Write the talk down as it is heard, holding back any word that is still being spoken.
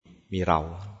มีเรา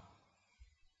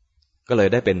ก็เลย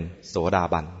ได้เป็นโสดา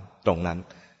บันตรงนั้น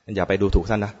อย่าไปดูถูก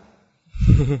ท่านนะ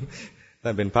ท่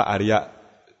านเป็นพระอริยะ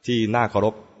ที่น่าเคาร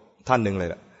พท่านหนึ่งเลย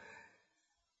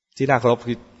ที่น่าเคารพ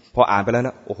พออ่านไปแล้วน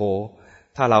ะโอ้โห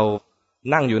ถ้าเรา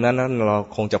นั่งอยู่นั้นเรา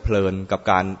คงจะเพลินกับ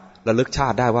การระลึกชา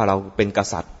ติได้ว่าเราเป็นก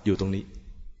ษัตริย์อยู่ตรงนี้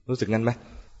รู้สึกงั้นไหม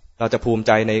เราจะภูมิใ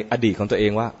จในอดีตของตัวเอ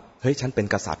งว่าเฮ้ยฉันเป็น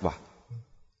กษัตริย์ว่ะ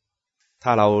ถ้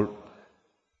าเรา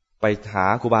ไปหา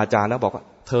ครูบาอาจารย์แล้วบอกว่า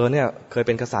เธอเนี่ยเคยเ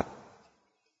ป็นกษัตริย์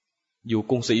อยู่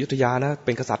กรุงศรีอยุธยานะเ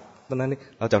ป็นกษัตริย์ตอนนั้นนี่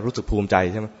เราจะรู้สึกภูมิใจ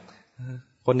ใช่ไหม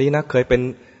คนนี้นะเคยเป็น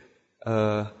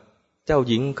เจ้า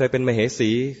หญิงเคยเป็นมเหสี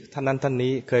ท่านนั้นท่าน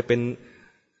นี้เคยเป็น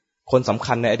คนสำ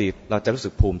คัญในอดีตเราจะรู้สึ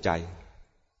กภูมิใจ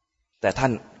แต่ท่า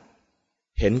น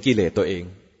เห็นกิเลสตัวเอง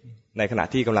ในขณะ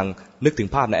ที่กำลังนึกถึง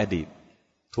ภาพในอดีต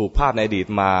ถูกภาพในอดีต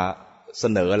มาเส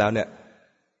นอแล้วเนี่ย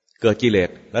เกิดกิเลส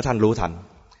แล้วท่านรู้ทัน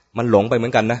มันหลงไปเหมื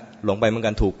อนกันนะหลงไปเหมือน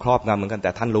กันถูกครอบงำเหมือนกันแ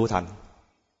ต่ท่านรู้ทัน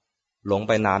หลงไ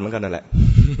ปนานเหมือนกันนั่นแหละ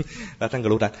แล้วท่านก็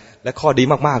รู้ทันและข้อดี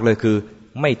มากๆเลยคือ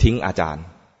ไม่ทิ้งอาจารย์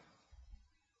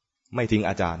ไม่ทิ้ง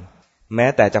อาจารย์แม้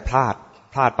แต่จะพล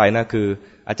าดไปนะคือ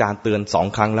อาจารย์เตือน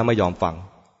2 ครั้งแล้วไม่ยอมฟัง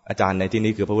อาจารย์ในที่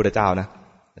นี้คือพระพุทธเจ้านะ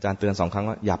อาจารย์เตือน2 ครั้ง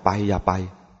ว่าอย่าไป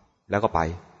แล้วก็ไป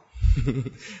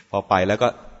พอไปแล้วก็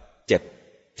เ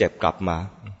จ็บกลับมา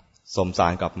สมสา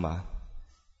รกลับมา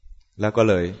แล้วก็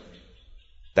เลย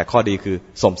แต่ข้อดีคือ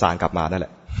สมสารกลับมานั่นแหล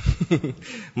ะ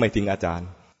ไม่ทิ้งอาจารย์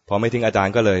พอไม่ทิ้งอาจาร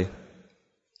ย์ก็เลย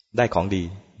ได้ของ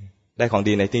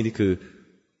ดีในที่นี้คือ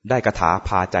ได้คาถาพ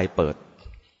าใจเปิด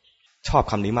ชอบ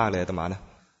คำนี้มากเลยอาตมานะ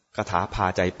คาถาพา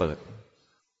ใจเปิด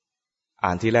อ่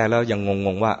านที่แรกแล้วยังง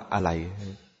งว่าอะไร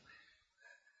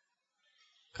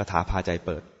คาถาพาใจเ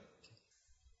ปิด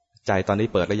ใจตอนนี้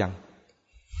เปิดหรือยัง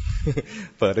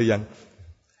เปิดหรือยัง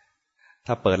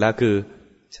ถ้าเปิดแล้วคือ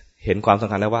เห็นความส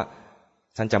ำคัญแล้วว่า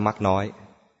ฉันจะมักน้อย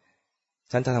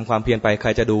ฉันจะทำความเพียรไปใคร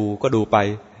จะดูก็ดูไป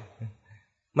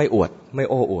ไม่อวดไม่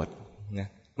โอ้อวด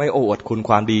ไม่โอ้อวดคุณค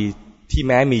วามดีที่แ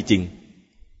ม้มีจริง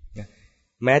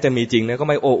แม้จะมีจริงเนี่ยก็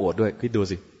ไม่โอ้อวดด้วยคิดดู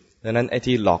สิดังนั้นไอ้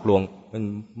ที่หลอกลวงมัน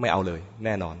ไม่เอาเลยแ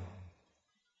น่นอน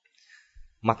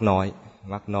มักน้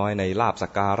อยในลาภสั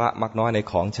กการะมักน้อยใน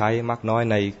ของใช้มักน้อย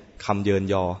ในคำเยิน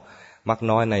ยอมัก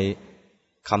น้อยใน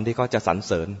คำที่เขาจะสรรเ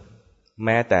สริญแ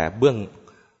ม้แต่เ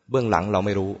บื้องหลังเราไ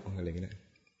ม่รู้อะไรอย่างเงี้ย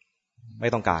ไม่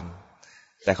ต้องการ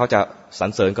แต่เขาจะสรร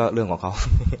เสริญก็เรื่องของเขา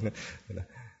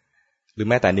หรือ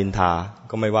แม้แต่นินทา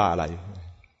ก็ไม่ว่าอะไร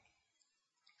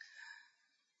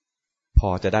พอ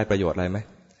จะได้ประโยชน์อะไรไหม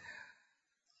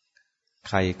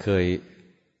ใครเคย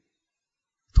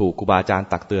ถูกครูบาอาจารย์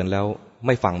ตักเตือนแล้วไ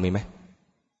ม่ฟังมีไหม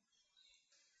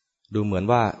ดูเหมือน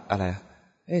ว่าอะไร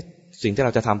สิ่งที่เร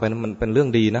าจะทำไปมันเป็นเรื่อง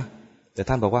ดีนะแต่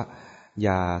ท่านบอกว่าอ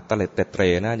ย่าตะเล็ดเตะเตร่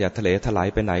นะอย่าทะเลถลาย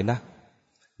ไปไหนนะ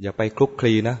อย่าไปคลุกค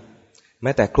ลีนะแ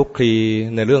ม้แต่คลุกคลี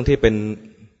ในเรื่องที่เป็น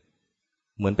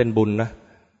เหมือนเป็นบุญนะ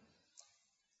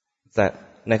แต่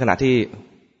ในขณะที่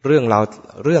เรื่อง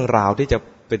ราวที่จะ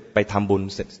ไปทำบุญ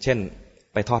เช่น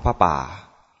ไปทอดผ้าป่า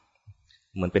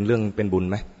เหมือนเป็นเรื่องเป็นบุญ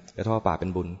ไหมไปทอดผ้าป่าเป็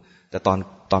นบุญแต่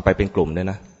ตอนไปเป็นกลุ่มเนี่ย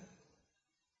นะ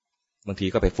บางที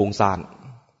ก็ไปฟุ้งซ่าน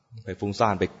ไ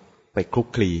ปคลุก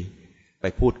คลีไป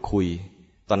พูดคุย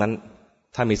ตอนนั้น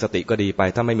ถ้ามีสติก็ดีไป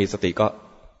ถ้าไม่มีสติก็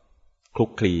คลุก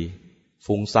คลี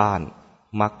ฟุ้งซ่าน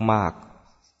มาก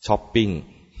ช้อปปิ้ง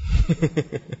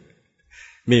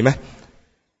มีไหม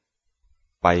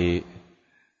ไ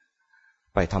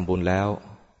ปทำบุญแล้ว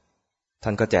ท่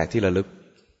านก็แจกที่ระลึก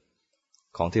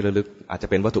ของที่ระลึกอาจจะ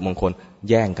เป็นวัตถุมงคล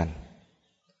แย่งกัน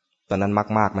ตอนนั้นมา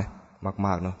กไหมม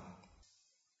ากเนาะ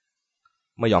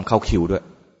ไม่ยอมเข้าคิวด้วย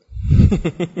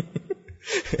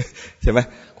ใช่ไหม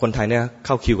คนไทยเนี่ยเ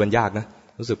ข้าคิวกันยากนะ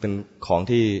รู้สึกเป็นของ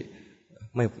ที่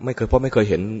ไม่เคยเพราะไม่เคย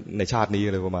เห็นในชาตินี้อ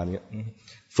ะไรประมาณนี้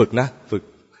ฝึก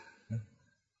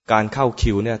การเข้า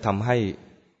คิวเนี่ยทำใ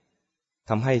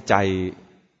ห้ใจ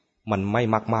มันไม่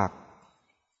มาก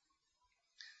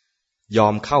ยอ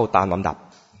มเข้าตามลำดับ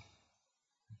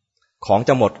ของจ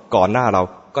ะหมดก่อนหน้าเรา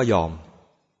ก็ยอม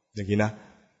อย่างนี้นะ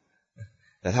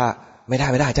แต่ถ้าไม่ไ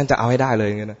ด้ฉันจะเอาให้ได้เลย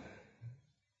อย่างนี้นะ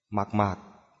มาก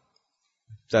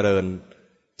เจ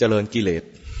ริญกิเลส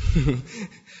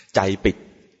ใจปิด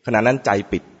ขณะนั้นใจ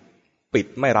ปิด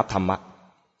ไม่รับธรรมะ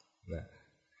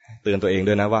เตือนตัวเอง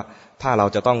ด้วยนะว่าถ้าเรา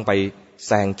จะต้องไปแ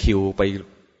ซงคิวไป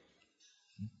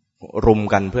รุม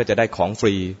กันเพื่อจะได้ของฟ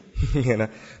รีน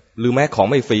ะหรือแม้ของ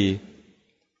ไม่ฟรี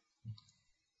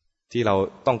ที่เรา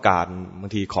ต้องการบา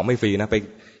งทีของไม่ฟรีนะไป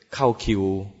เข้าคิว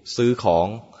ซื้อของ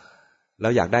แล้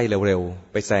วอยากได้เร็ว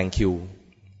ๆไปแซงคิว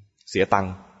เสียตัง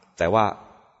ค์แต่ว่า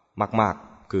มาก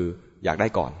ๆคืออยากได้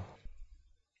ก่อน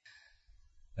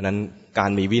ดังนั้นกา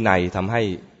รมีวินัยทำให้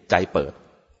ใจเปิด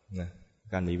นะ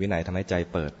การมีวินัยทำให้ใจ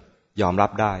เปิด ยอมรั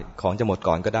บได้ของจะหมด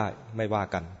ก่อนก็ได้ไม่ว่า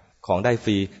กันของได้ฟ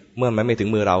รีเมื่อมันไม่ถึง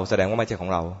มือเราแสดงว่าไม่ใช่ของ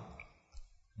เรา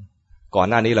ก่อน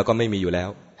หน้านี้เราก็ไม่มีอยู่แล้ว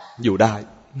อยู่ได้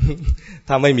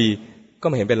ถ้าไม่มีก็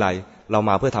ไม่เห็นเป็นไรเรา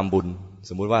มาเพื่อทำบุญ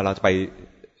สมมุติว่าเราจะไป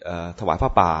ถวายผ้า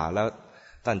ป่าแล้ว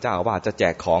ท่านเจ้าอาวาสจะแจ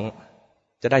กของ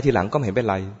จะได้ทีหลังก็ไม่เห็นเป็น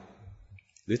ไร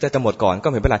หรือจะหมดก่อนก็ไ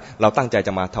ม่เห็นเป็นไรเราตั้งใจจ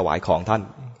ะมาถวายของท่าน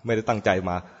ไม่ได้ตั้งใจ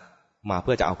มาเ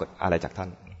พื่อจะเอาอะไรจากท่าน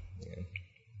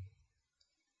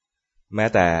แม้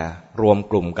แต่รวม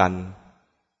กลุ่มกัน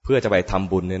เพื่อจะไปท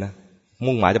ำบุญเนี่ยนะ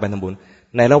มุ่งหมายจะไปทำบุญ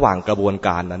ในระหว่างกระบวนก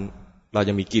ารนั้นเราจ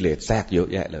ะมีกิเลสแทรกเยอะ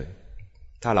แยะเลย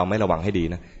ถ้าเราไม่ระวังให้ดี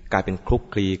นะกลายเป็นคลุก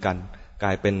คลีกันกล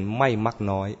ายเป็นไม่มัก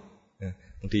น้อย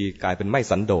บางทีกลายเป็นไม่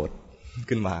สันโดษ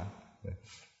ขึ้นมา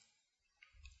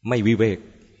ไม่วิเวก